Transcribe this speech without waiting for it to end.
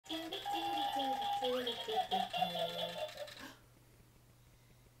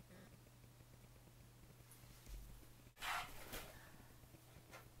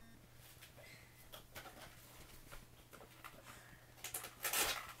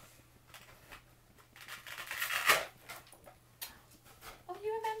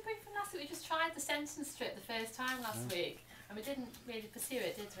sentence to it the first time last week, and we didn't really pursue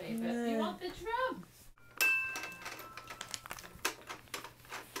it, did we? But you want the drum.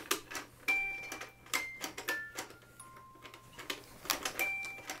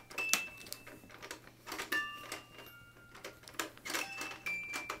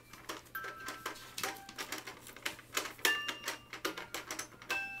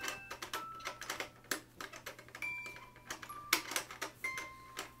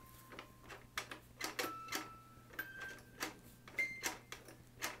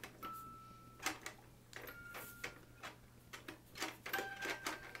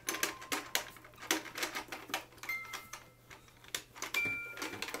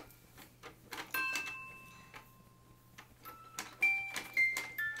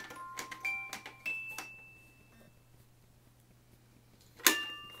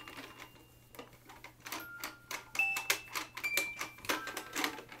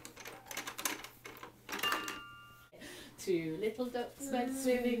 Two little ducks went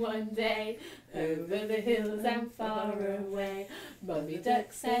swimming one day over the hills and far away. Mummy duck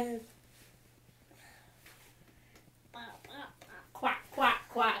said, quack, quack,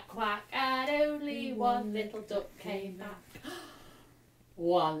 quack, quack, and only one little duck came back.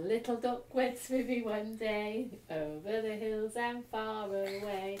 One little duck went swimming one day over the hills and far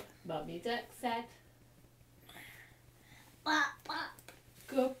away. Mummy duck said,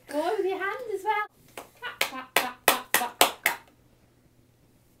 good boy with your hand as well. Quack, quack, quack.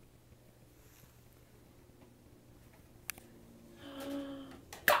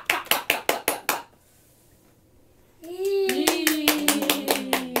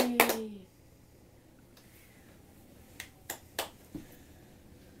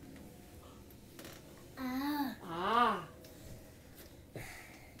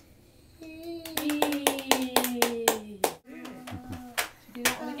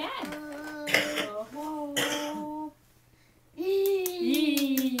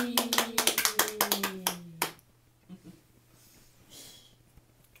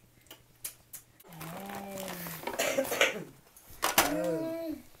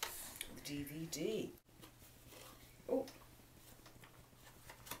 DVD. Oh.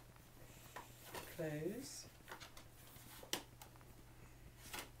 Close.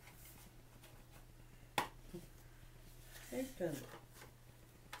 Open.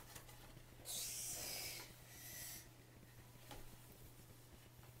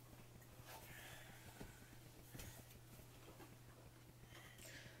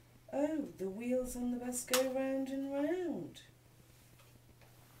 Oh, the wheels on the bus go round and round.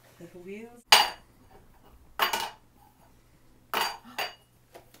 The wheels.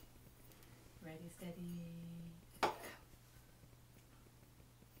 Ready, steady.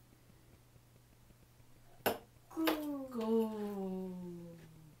 Go.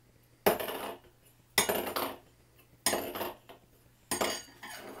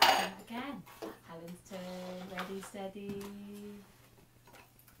 And again. Helen's turn. Ready, steady.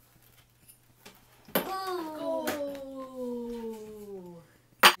 Go.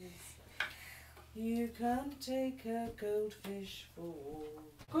 You can't take a goldfish for.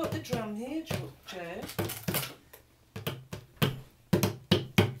 Got the drum here, Joe.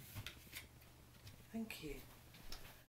 Thank you.